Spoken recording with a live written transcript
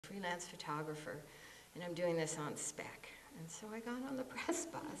freelance photographer, and I'm doing this on spec. And so I got on the press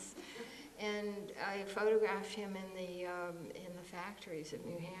bus, and I photographed him in the factories of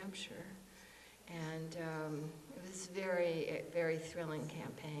New Hampshire. And it was a very thrilling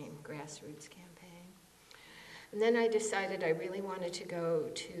campaign, grassroots campaign. And then I decided I really wanted to go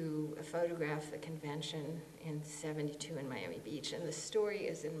to photograph the convention in '72 in Miami Beach, and the story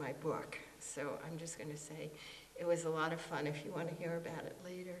is in my book. So I'm just going to say it was a lot of fun if you want to hear about it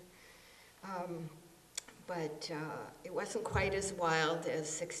later. But it wasn't quite as wild as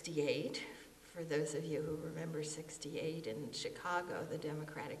 '68. For those of you who remember '68 in Chicago, the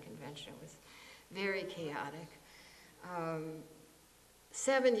Democratic Convention was very chaotic.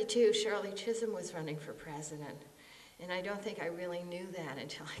 '72, Shirley Chisholm was running for president, and I don't think I really knew that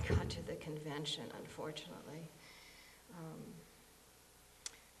until I got to the convention, unfortunately.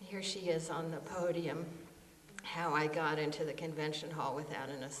 Here she is on the podium. How I got into the convention hall without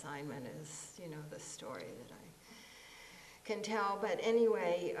an assignment is, you know, the story that I can tell. But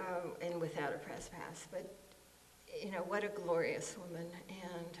anyway, and without a press pass. But, you know, what a glorious woman,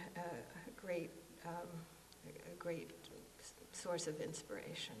 and a great source of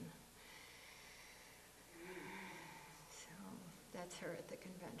inspiration. So that's her at the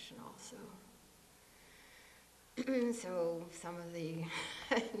convention also. So some of the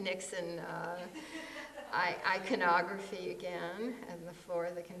Nixon iconography again on the floor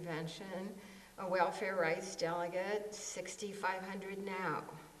of the convention. A welfare rights delegate, 6,500 now.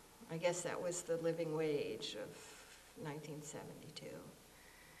 I guess that was the living wage of 1972.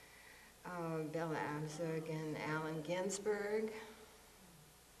 Bella Abzug and Allen Ginsberg,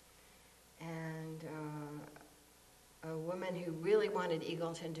 and a woman who really wanted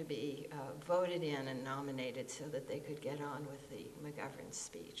Eagleton to be voted in and nominated so that they could get on with the McGovern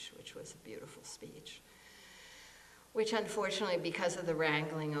speech, which was a beautiful speech, which unfortunately, because of the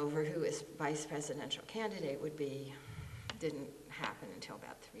wrangling over who his vice presidential candidate would be, didn't happen until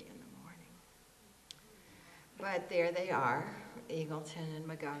about 3 in the morning. But there they are, Eagleton and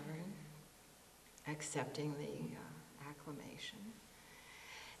McGovern, accepting the acclamation.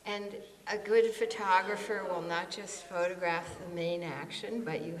 And a good photographer will not just photograph the main action,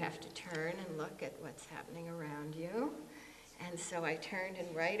 but you have to turn and look at what's happening around you. And so I turned,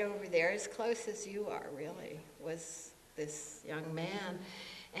 and right over there, as close as you are really, was this young man.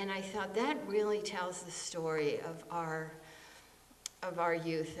 And I thought that really tells the story of our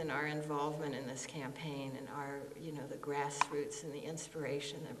youth and our involvement in this campaign, and our, you know, the grassroots and the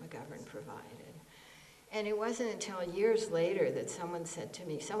inspiration that McGovern provided. And it wasn't until years later that someone said to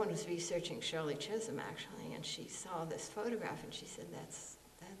me, someone was researching Shirley Chisholm actually, and she saw this photograph and she said, that's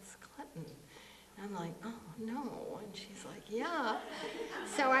Clinton. And I'm like, oh no, and she's like, yeah.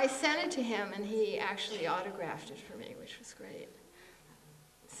 So I sent it to him, and he actually autographed it for me, which was great.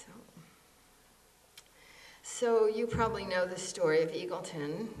 So you probably know the story of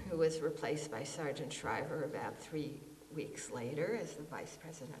Eagleton, who was replaced by Sargent Shriver about 3 weeks later as the vice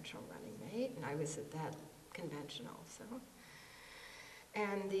presidential running mate, and I was at that convention also.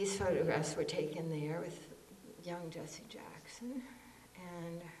 And these photographs were taken there with young Jesse Jackson,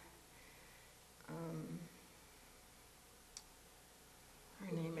 and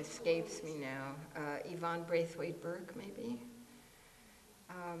her name escapes me now, Yvonne Braithwaite Burke, maybe.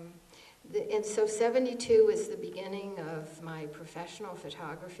 And so '72 was the beginning of my professional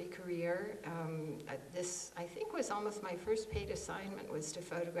photography career. This, I think, was almost my first paid assignment, was to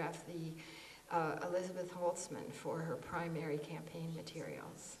photograph the Elizabeth Holtzman for her primary campaign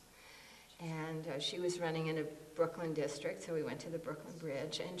materials. And she was running in a Brooklyn district, so we went to the Brooklyn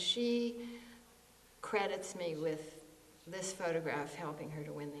Bridge, and she credits me with this photograph helping her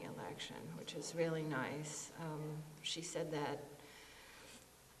to win the election, which is really nice. She said that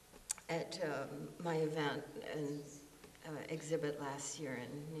at my event and exhibit last year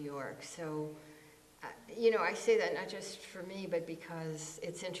in New York. So, you know, I say that not just for me, but because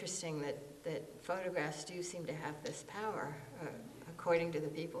it's interesting that photographs do seem to have this power, according to the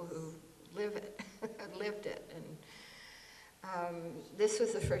people who live it, lived it. And this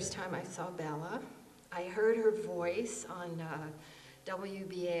was the first time I saw Bella. I heard her voice on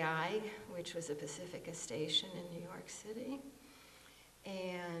WBAI, which was a Pacifica station in New York City.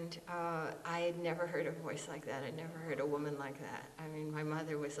 And I had never heard a voice like that. I'd never heard a woman like that. I mean, my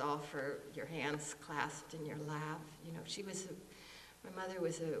mother was all for your hands clasped in your lap. You know, she was, my mother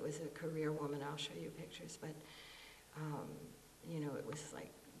was a career woman. I'll show you pictures, but, you know, it was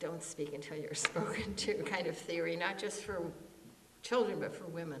like, don't speak until you're spoken to kind of theory, not just for children, but for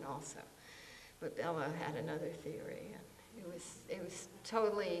women also. But Bella had another theory, and it was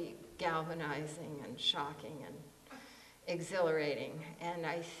totally galvanizing and shocking, and exhilarating. And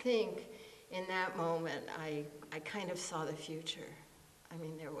I think in that moment, I kind of saw the future. I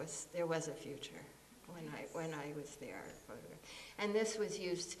mean, there was a future when I was there. And this was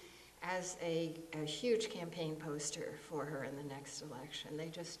used as a huge campaign poster for her in the next election. They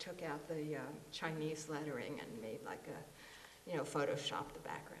just took out the Chinese lettering and made like a, photoshopped the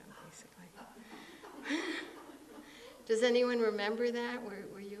background, basically. Does anyone remember that?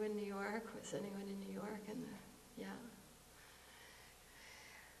 Were you in New York? Was anyone in New York? Yeah.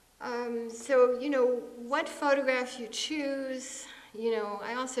 So, what photograph you choose,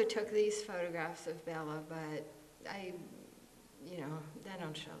 I also took these photographs of Bella, but they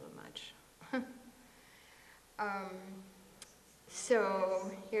don't show them much.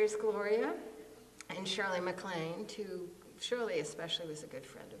 So here's Gloria and Shirley MacLaine, Shirley especially was a good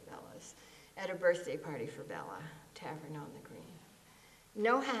friend of Bella's, at a birthday party for Bella, Tavern on the Green.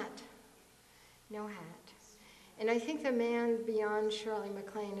 No hat. And I think the man beyond Shirley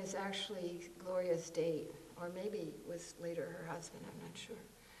MacLaine is actually Gloria's date, or maybe was later her husband, I'm not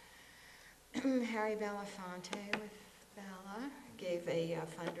sure. Harry Belafonte with Bella gave a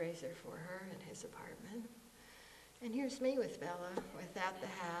fundraiser for her in his apartment. And here's me with Bella, without the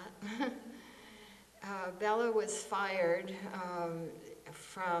hat. Bella was fired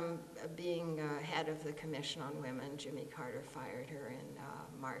from being head of the Commission on Women. Jimmy Carter fired her in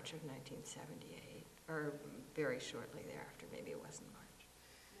March of 1978, or very shortly thereafter, maybe it wasn't March.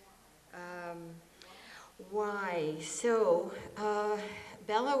 Why? So,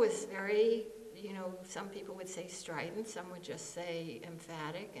 Bella was very, some people would say strident, some would just say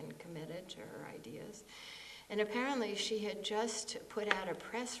emphatic and committed to her ideas. And apparently she had just put out a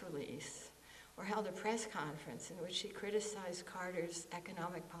press release or held a press conference in which she criticized Carter's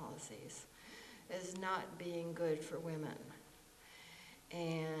economic policies as not being good for women.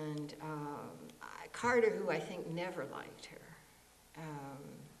 And Carter, who I think never liked her,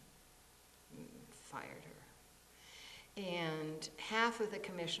 fired her. And half of the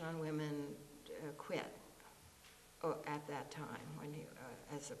Commission on Women quit at that time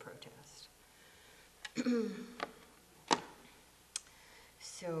as a protest.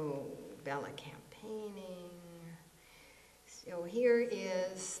 So Bella campaigning. So here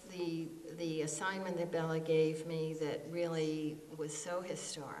is the assignment that Bella gave me that really was so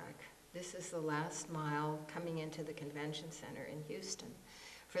historic. This is the last mile coming into the convention center in Houston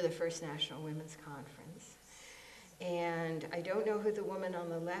for the first National Women's Conference. And I don't know who the woman on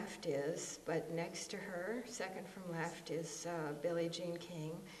the left is, but next to her, second from left, is Billie Jean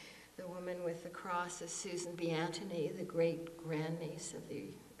King. The woman with the cross is Susan B. Anthony, the great-grandniece of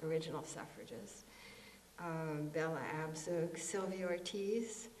the original suffragists. Bella Abzug, Sylvia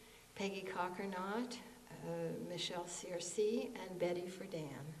Ortiz, Peggy Cockernott, Michelle Searcy, and Betty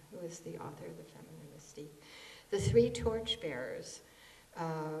Friedan, who is the author of The Feminine Mystique. The three torchbearers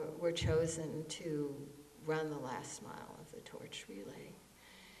were chosen to run the last mile of the torch relay.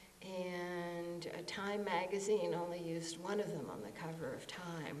 And Time magazine only used one of them on the cover of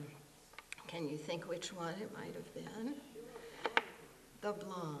Time. Can you think which one it might have been? The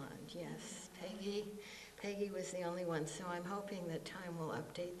blonde, yes. Peggy was the only one, so I'm hoping that Time will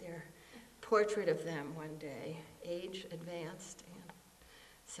update their portrait of them one day, age advanced and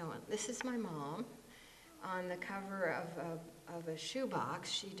so on. This is my mom. On the cover of a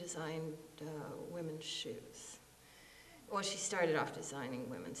shoebox, she designed women's shoes. Well, she started off designing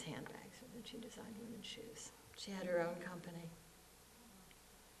women's handbags, and then she designed women's shoes. She had her own company.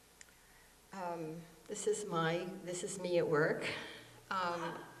 This is me at work.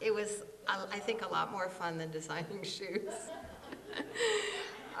 It was, I think, a lot more fun than designing shoes.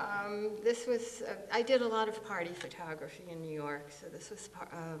 I did a lot of party photography in New York, so this was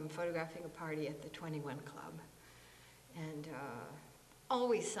photographing a party at the 21 Club. And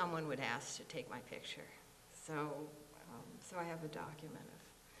always someone would ask to take my picture. So I have a document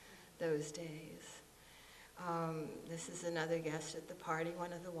of those days. This is another guest at the party,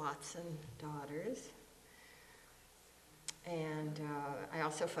 one of the Watson daughters. And I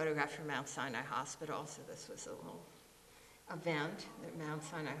also photographed from Mount Sinai Hospital, so this was a little event that Mount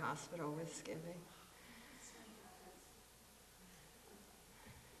Sinai Hospital was giving.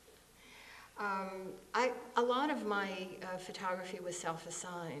 A lot of my photography was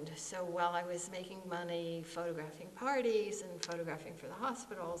self-assigned, so while I was making money photographing parties and photographing for the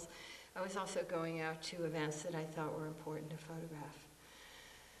hospitals, I was also going out to events that I thought were important to photograph.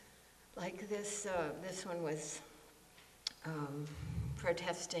 Like this one was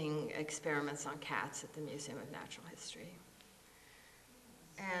protesting experiments on cats at the Museum of Natural History.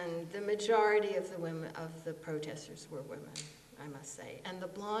 And the majority of the protesters were women. I must say. And the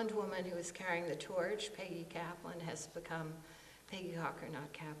blonde woman who is carrying the torch, Peggy Kaplan, has become, Peggy Hawker,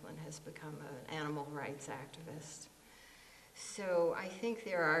 not Kaplan, has become an animal rights activist. So I think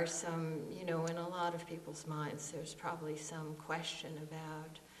there are some, you know, in a lot of people's minds, there's probably some question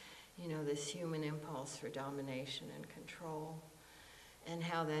about, you know, this human impulse for domination and control, and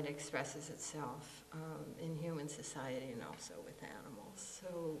how that expresses itself in human society and also with animals.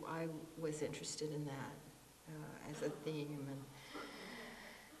 So I was interested in that as a theme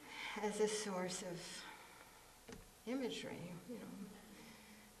and as a source of imagery, you know.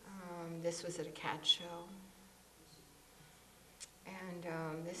 This was at a cat show. And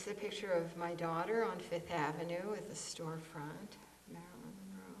this is a picture of my daughter on Fifth Avenue at the storefront, Marilyn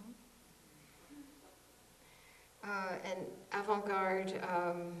Monroe. An avant-garde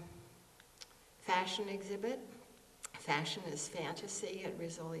fashion exhibit. Fashion is Fantasy at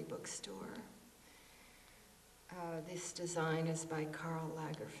Rizzoli Bookstore. This design is by Karl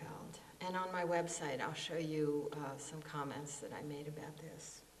Lagerfeld. And on my website, I'll show you some comments that I made about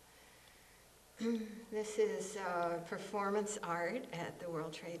this. This is performance art at the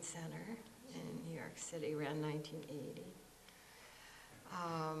World Trade Center in New York City around 1980.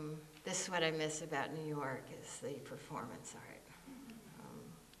 This is what I miss about New York, is the performance art.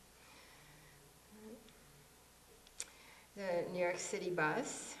 The New York City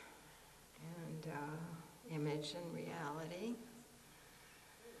bus, and image and reality.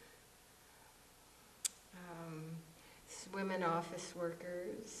 Women office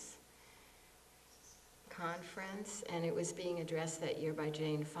workers conference, and it was being addressed that year by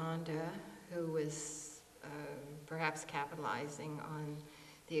Jane Fonda, who was perhaps capitalizing on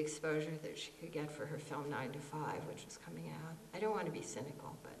the exposure that she could get for her film 9 to 5, which was coming out. I don't want to be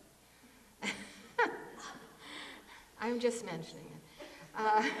cynical, but I'm just mentioning it.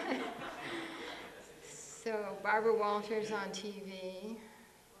 So Barbara Walters on TV,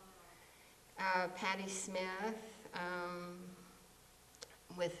 Patti Smith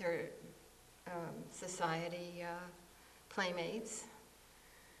with her Society Playmates.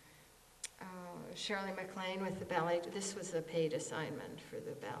 Shirley MacLaine with the ballet. This was a paid assignment for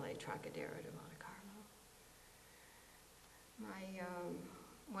the Ballet Trocadero de Monte Carlo. My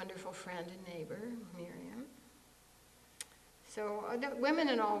wonderful friend and neighbor, Miriam. So women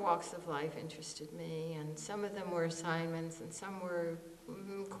in all walks of life interested me, and some of them were assignments and some were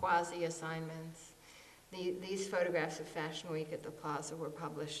quasi-assignments. These photographs of Fashion Week at the Plaza were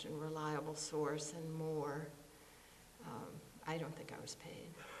published in Reliable Source and more. I don't think I was paid.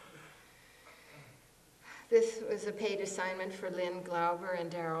 This was a paid assignment for Lynn Glauber and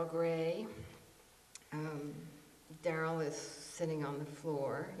Daryl Gray. Daryl is sitting on the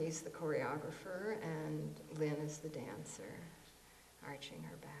floor. He's the choreographer, and Lynn is the dancer, arching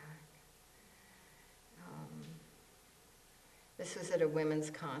her back. This was at a women's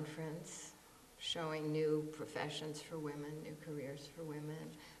conference, showing new professions for women, new careers for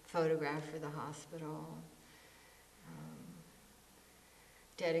women, photograph for the hospital,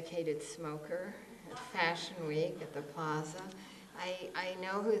 dedicated smoker at Fashion Week at the Plaza. I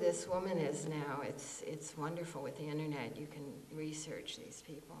know who this woman is now. It's wonderful with the internet. You can research these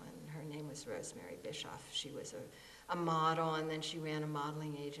people, and her name was Rosemary Bischoff. She was a model, and then she ran a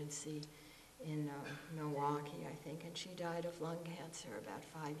modeling agency in Milwaukee, I think, and she died of lung cancer about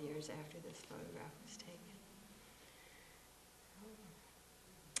 5 years after this photograph was taken.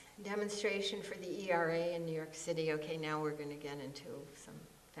 Demonstration for the ERA in New York City. Okay, now we're going to get into some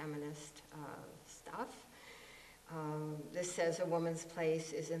feminist stuff. This says a woman's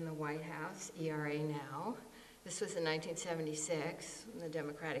place is in the White House, ERA now. This was in 1976, when the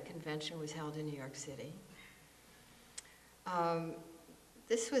Democratic Convention was held in New York City.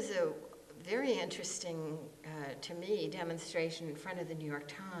 This was a very interesting, to me, demonstration in front of the New York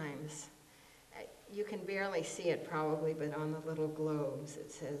Times. You can barely see it probably, but on the little globes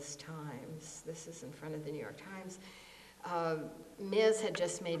it says Times. This is in front of the New York Times. Ms. had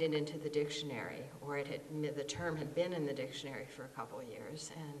just made it into the dictionary, or the term had been in the dictionary for a couple of years,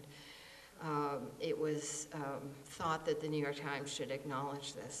 and it was thought that the New York Times should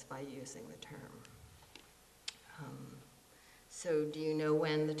acknowledge this by using the term. So do you know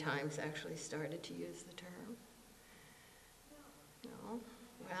when the Times actually started to use the term? No?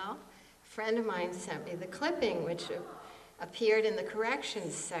 Well, a friend of mine sent me the clipping, which appeared in the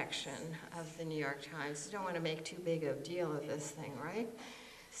corrections section of the New York Times. You don't want to make too big a deal of this thing, right?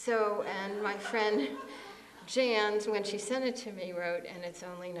 So, and my friend Jan, when she sent it to me, wrote, and it's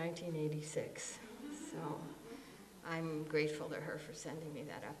only 1986. So I'm grateful to her for sending me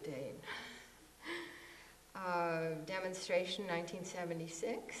that update. Demonstration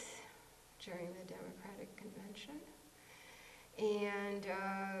 1976 during the Democratic Convention. And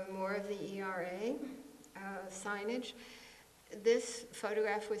more of the ERA signage. This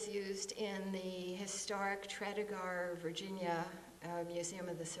photograph was used in the historic Tredegar, Virginia Museum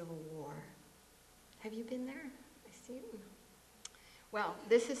of the Civil War. Have you been there? I see it. Well,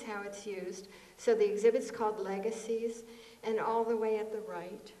 this is how it's used. So the exhibit's called Legacies, and all the way at the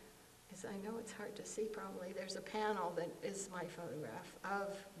right, as I know it's hard to see probably, there's a panel that is my photograph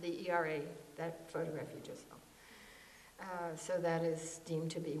of the ERA, that photograph you just saw. So that is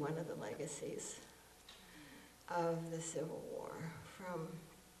deemed to be one of the legacies of the Civil War from,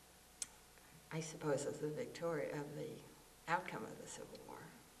 I suppose, of the outcome of the Civil War.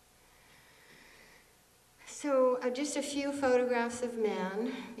 So just a few photographs of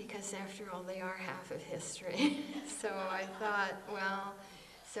men, because after all, they are half of history. So I thought, well,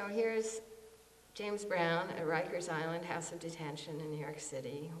 so here's James Brown at Rikers Island House of Detention in New York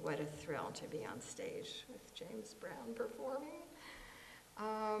City. What a thrill to be on stage with James Brown performing.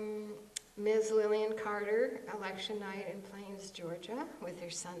 Ms. Lillian Carter, election night in Plains, Georgia, with her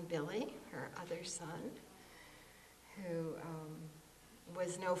son Billy, her other son, who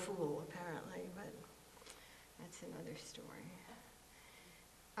was no fool apparently, but that's another story.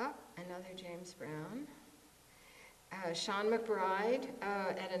 Oh, another James Brown. Sean McBride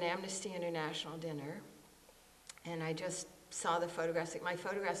at an Amnesty International dinner. And I just saw the photographs. My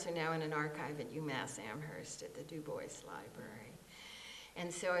photographs are now in an archive at UMass Amherst at the Du Bois Library.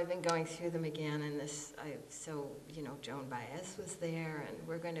 And so I've been going through them again, and Joan Baez was there, and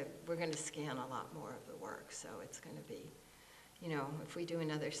we're going to scan a lot more of the work. So it's going to be, if we do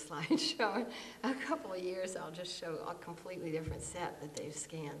another slideshow in a couple of years, I'll just show a completely different set that they've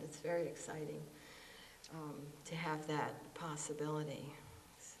scanned. It's very exciting to have that possibility.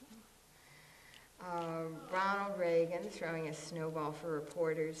 Ronald Reagan throwing a snowball for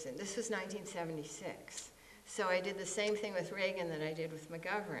reporters, and this was 1976. So I did the same thing with Reagan that I did with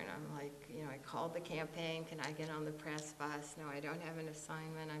McGovern. I'm like, I called the campaign, can I get on the press bus? No, I don't have an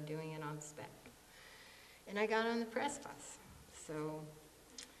assignment, I'm doing it on spec. And I got on the press bus. So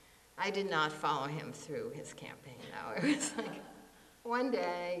I did not follow him through his campaign, though. It was like 1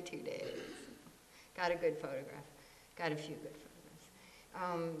 day, 2 days. Got a good photograph, got a few good photographs.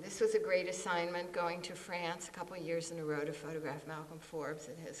 This was a great assignment, going to France a couple of years in a row to photograph Malcolm Forbes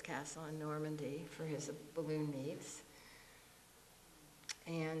at his castle in Normandy for his balloon meets.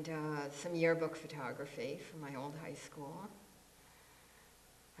 And some yearbook photography from my old high school.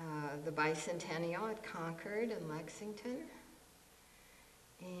 The bicentennial at Concord and Lexington.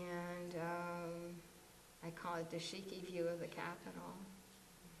 And I call it the Shiki view of the Capitol.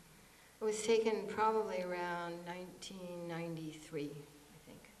 It was taken probably around 1993, I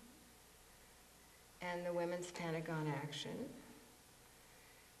think. And the Women's Pentagon Action.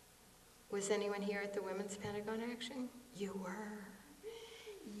 Was anyone here at the Women's Pentagon Action? You were.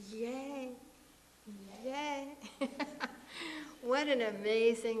 Yay. Yay. What an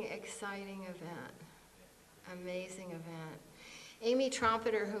amazing, exciting event. Amazing event. Amy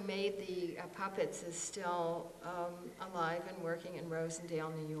Trompeter, who made the puppets, is still alive and working in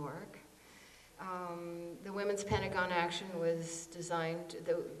Rosendale, New York. The Women's Pentagon Action was designed,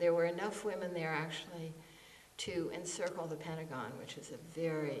 there were enough women there actually to encircle the Pentagon, which is a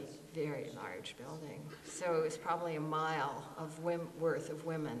very, very large building. So it was probably a mile of worth of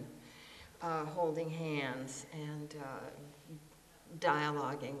women holding hands and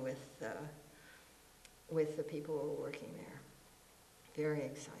dialoguing with the people who were working there. Very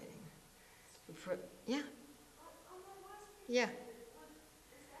exciting. Yeah? Yeah.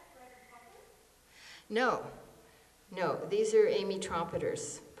 No, these are Amy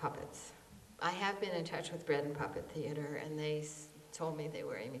Trompeter's puppets. I have been in touch with Bread and Puppet Theater, and they told me they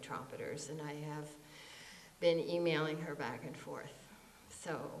were Amy Trompeter's, and I have been emailing her back and forth.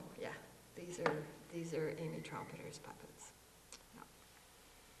 So, yeah, these are Amy Trompeter's puppets. Yeah.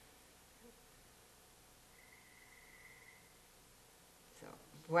 So,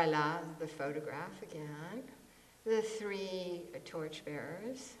 voila, the photograph again. The 3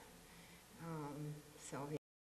 torchbearers.